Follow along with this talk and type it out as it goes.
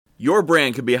Your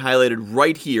brand could be highlighted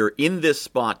right here in this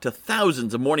spot to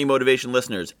thousands of Morning Motivation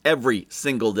listeners every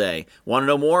single day. Want to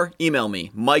know more? Email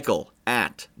me,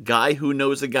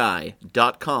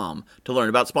 michael@guywhoknowsaguy.com to learn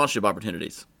about sponsorship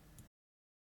opportunities.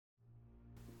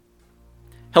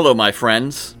 Hello, my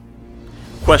friends.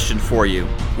 Question for you.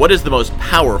 What is the most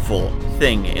powerful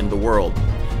thing in the world?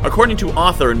 According to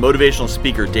author and motivational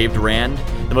speaker Dave Durand,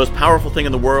 the most powerful thing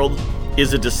in the world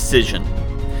is a decision.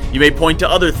 You may point to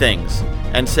other things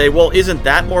and say, well, isn't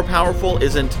that more powerful?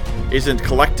 Isn't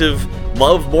collective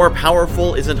love more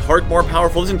powerful? Isn't heart more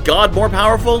powerful? Isn't God more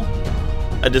powerful?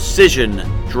 A decision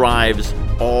drives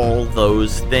all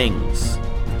those things.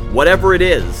 Whatever it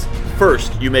is,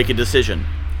 first you make a decision.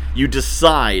 You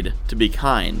decide to be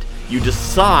kind. You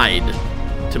decide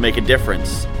to make a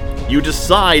difference. You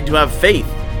decide to have faith.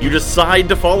 You decide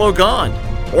to follow God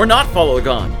or not follow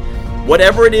God.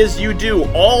 Whatever it is you do,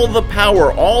 all the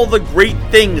power, all the great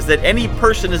things that any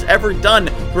person has ever done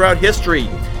throughout history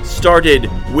started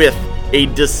with a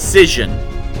decision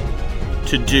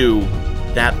to do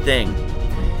that thing.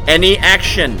 Any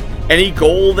action, any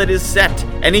goal that is set,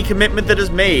 any commitment that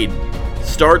is made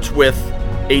starts with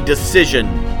a decision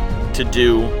to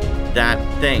do that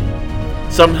thing.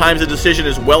 Sometimes a decision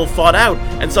is well thought out,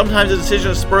 and sometimes a decision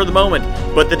is spur of the moment,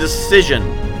 but the decision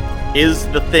is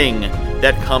the thing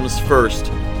that comes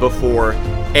first before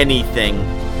anything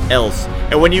else.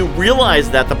 And when you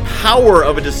realize that the power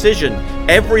of a decision,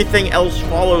 everything else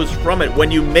follows from it.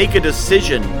 When you make a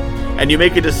decision, and you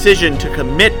make a decision to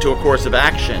commit to a course of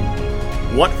action,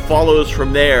 what follows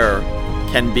from there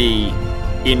can be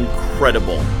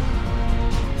incredible.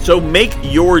 So make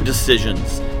your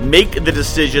decisions. Make the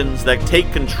decisions that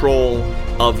take control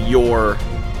of your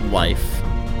life.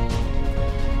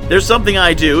 There's something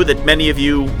I do that many of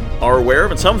you are aware of,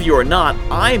 and some of you are not.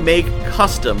 I make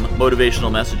custom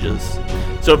motivational messages.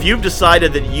 So if you've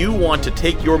decided that you want to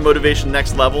take your motivation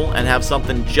next level and have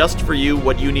something just for you,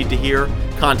 what you need to hear,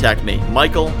 contact me,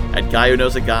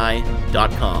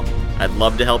 michael@guywhoknowsaguy.com. I'd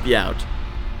love to help you out.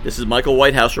 This is Michael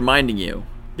Whitehouse reminding you,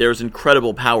 there's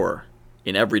incredible power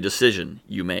in every decision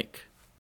you make.